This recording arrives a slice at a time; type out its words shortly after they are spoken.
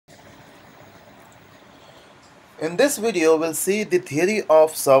In this video, we'll see the theory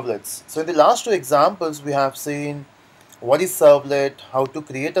of servlets. So in the last two examples, we have seen what is servlet, how to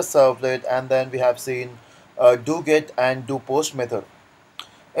create a servlet, and then we have seen do get and do post method.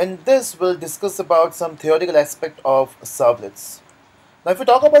 In this, we'll discuss about some theoretical aspect of servlets. Now, if we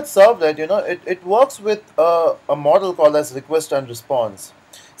talk about servlet, it works with a model called as request and response.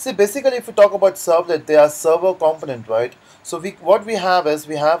 See, basically, if we talk about servlet, they are server component, right? So what we have is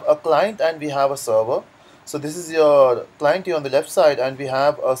we have a client and we have a server. So this is your client here on the left side, and we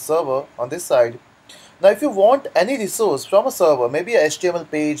have a server on this side. Now, if you want any resource from a server, maybe a HTML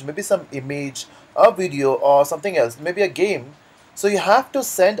page, maybe some image, a video, or something else, maybe a game, so you have to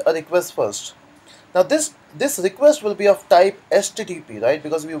send a request first. Now this request will be of type HTTP, right?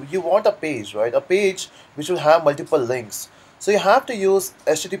 Because you want a page, right? A page which will have multiple links. So you have to use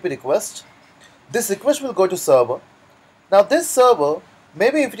HTTP request. This request will go to server. Now this server,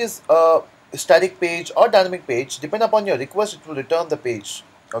 maybe if it is a static page or dynamic page, depending upon your request, it will return the page,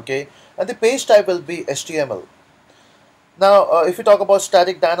 okay? And the page type will be HTML. Now, if you talk about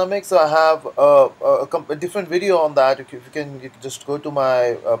static dynamics, I have a different video on that. If you can just go to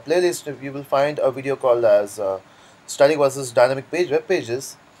my playlist, you will find a video called as static versus dynamic web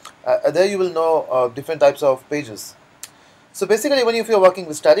pages. There you will know different types of pages. So basically, if you're working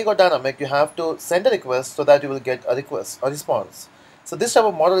with static or dynamic, you have to send a request so that you will get a response. So this type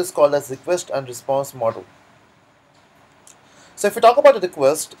of model is called as request and response model. So if we talk about a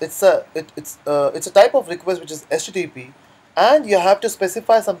request, it's a type of request which is HTTP, and you have to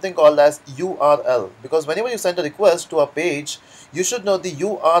specify something called as URL, because whenever you send a request to a page, you should know the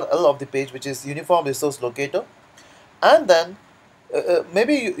URL of the page, which is Uniform Resource Locator. And then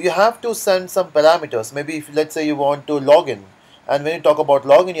maybe you have to send some parameters. Maybe if let's say you want to log in, and when you talk about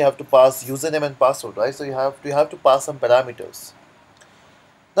login, you have to pass username and password, right? So you have to pass some parameters.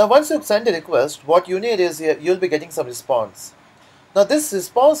 Now once you send a request, what you need is you'll be getting some response. Now this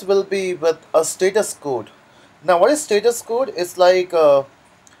response will be with a status code. Now what is status code? It's like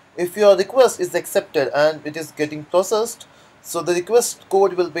if your request is accepted and it is getting processed, so the request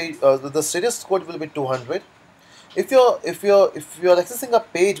code will be the status code will be 200. If you're accessing a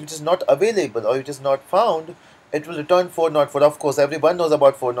page which is not available or it is not found, it will return 404. Of course, everyone knows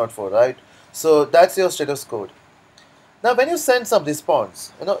about 404, right? So that's your status code. Now when you send some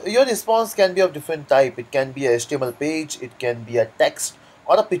response, your response can be of different type. It can be a HTML page, it can be a text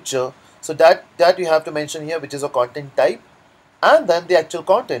or a picture. So that you have to mention here, which is a content type, and then the actual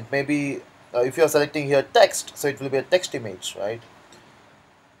content. Maybe if you are selecting here text, so it will be a text image, right?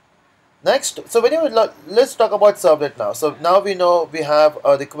 Next, so let's talk about servlet now. So now we know we have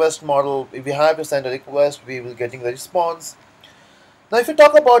a request model. If we have to send a request, we will getting the response. Now if you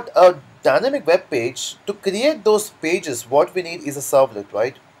talk about a dynamic web page, to create those pages, what we need is a servlet,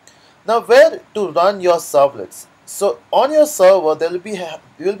 right? Now where to run your servlets? So on your server,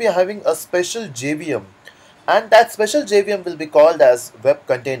 you will be having a special JVM, and that special JVM will be called as web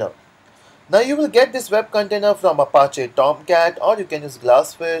container. Now you will get this web container from Apache Tomcat, or you can use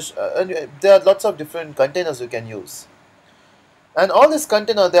Glassfish, and there are lots of different containers you can use. And all these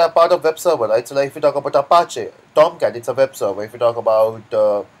containers, they are part of web server, right? So like if you talk about Apache, Tomcat, it's a web server. If you talk about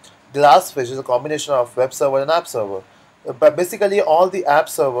Glassfish, it's a combination of web server and app server. But basically all the app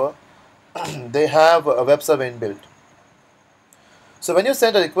server, they have a web server inbuilt. So when you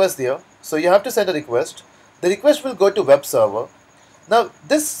send a request here, so you have to send a request. The request will go to web server. Now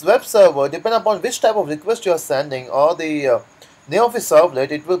this web server, depending upon which type of request you are sending or the name of a servlet,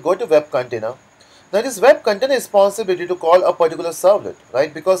 it will go to web container. Now this web container is responsibility to call a particular servlet,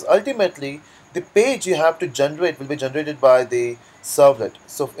 right? Because ultimately the page you have to generate will be generated by the servlet.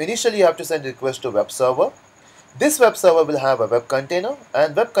 So initially you have to send a request to web server. This web server will have a web container,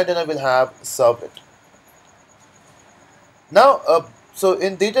 and web container will have servlet. Now so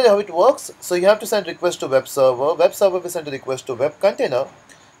in detail how it works, so you have to send request to web server will send a request to web container.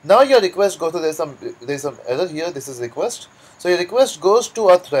 Now your request goes to, there's some error here, this is request. So your request goes to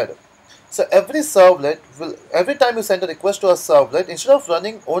a thread. So every time you send a request to a servlet, instead of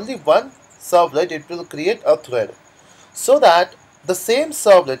running only one servlet, it will create a thread, so that the same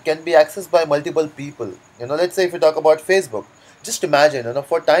servlet can be accessed by multiple people. Let's say if you talk about Facebook, just imagine,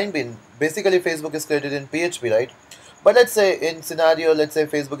 for time being, basically Facebook is created in PHP, right? But let's say let's say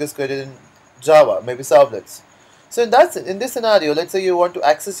Facebook is created in Java, maybe servlets. So in this scenario, let's say you want to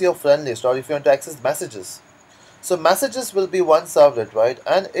access your friend list, or if you want to access messages. So messages will be one servlet, right?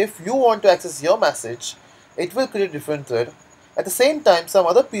 And if you want to access your message, it will create a different thread. At the same time, some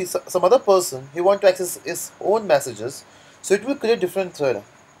other person, he want to access his own messages, so it will create different thread,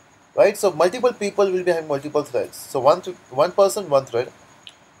 right? So multiple people will be having multiple threads. So one person, one thread.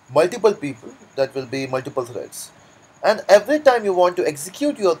 multiple people, that will be multiple threads. And every time you want to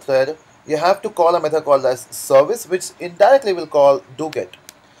execute your thread, you have to call a method called as service, which indirectly will call doGet.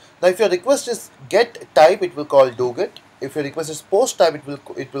 Now if your request is get type, it will call doGet. If your request is post type,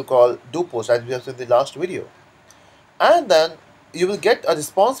 it will call doPost, as we have seen in the last video. And then you will get a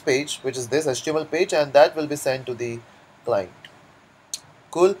response page, which is this HTML page, and that will be sent to the client.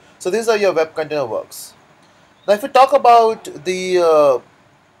 Cool. So these are your web container works. Now if we talk about the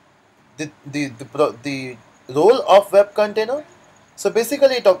role of web container, so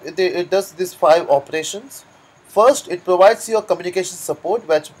basically it does these 5 operations. First, it provides you a communication support,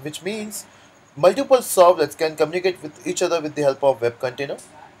 which means multiple servlets can communicate with each other with the help of web container.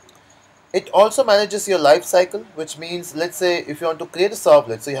 It also manages your life cycle, which means, let's say if you want to create a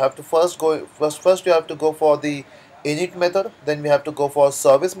servlet, so you have to first you have to go for the init method, then we have to go for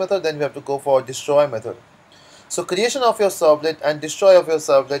service method, then we have to go for destroy method. So creation of your servlet and destroy of your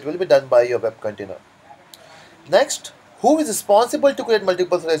servlet will be done by your web container. Next, who is responsible to create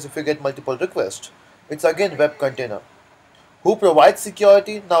multiple threads if you get multiple requests? It's again web container. Who provides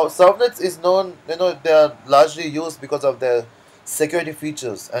security? Now servlets is known, they are largely used because of their security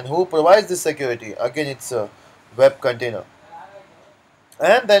features. And who provides this security? Again, it's a web container.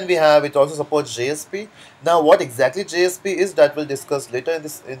 And then we have, it also supports JSP. Now what exactly JSP is, that we'll discuss later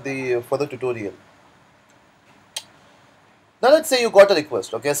in the further tutorial. Now let's say you got a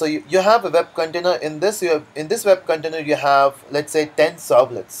request. Okay, so you have a web container. In this web container you have, let's say, 10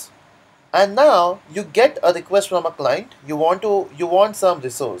 servlets. And now you get a request from a client. You want some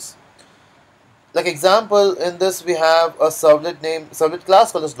resource. Like example, in this we have a servlet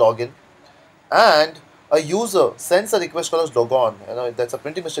class called as login, and a user sends a request called as logon. That's a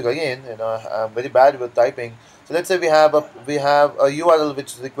printing mistake again. I'm very bad with typing. So let's say we have a URL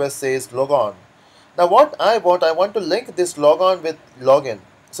which request says logon. Now what I want to link this logon with login.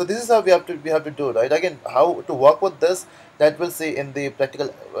 So this is how we have to do, right? Again, how to work with this, that we'll see in the practical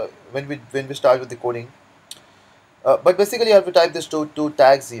when we start with the coding. But basically you have to type these two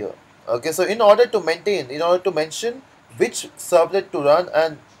tags here. Okay, so in order to mention which servlet to run,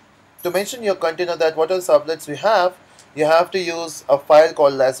 and to mention your container that what are the servlets we have, you have to use a file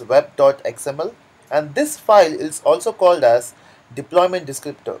called as web.xml, and this file is also called as deployment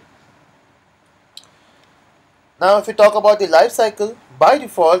descriptor. Now if we talk about the life cycle, by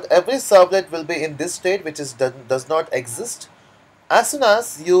default every servlet will be in this state, which is does not exist. As soon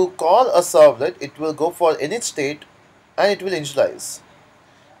as you call a servlet, it will go for init state and it will initialize.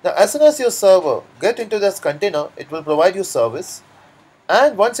 Now as soon as your server get into this container, it will provide you service,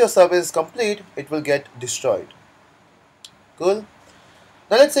 and once your service is complete, it will get destroyed. Cool.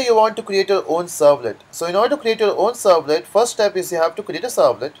 Now let's say you want to create your own servlet. So in order to create your own servlet, first step is you have to create a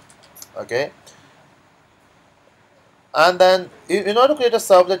servlet. Okay. And then in order to create a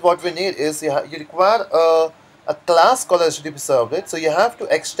servlet, what we need is you require a class called HTTP servlet. So you have to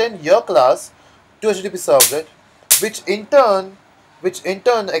extend your class to HTTP servlet, which in turn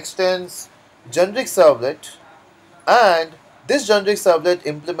extends generic servlet, and this generic servlet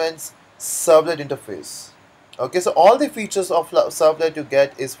implements servlet interface. Okay, so all the features of servlet you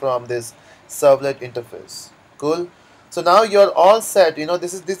get is from this servlet interface. Cool. So now you're all set.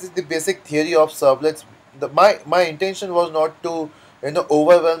 This is the basic theory of servlets. My intention was not to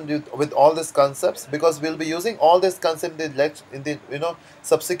overwhelm you with all these concepts, because we'll be using all these concepts in the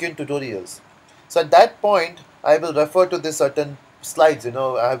subsequent tutorials. So at that point I will refer to the certain slides.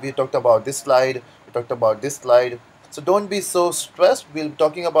 We talked about this slide, we talked about this slide, so don't be so stressed. We'll be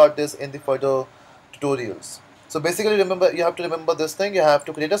talking about this in the further tutorials. So basically, you have to remember this thing. You have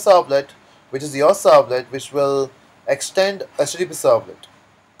to create a servlet, which is your servlet, which will extend HTTP servlet.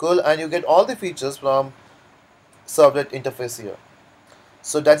 Cool. And you get all the features from servlet interface here.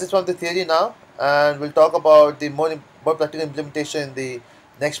 So that's it from the theory now, and we'll talk about the more practical implementation in the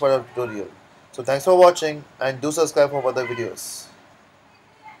next part of the tutorial. So thanks for watching, and do subscribe for further videos.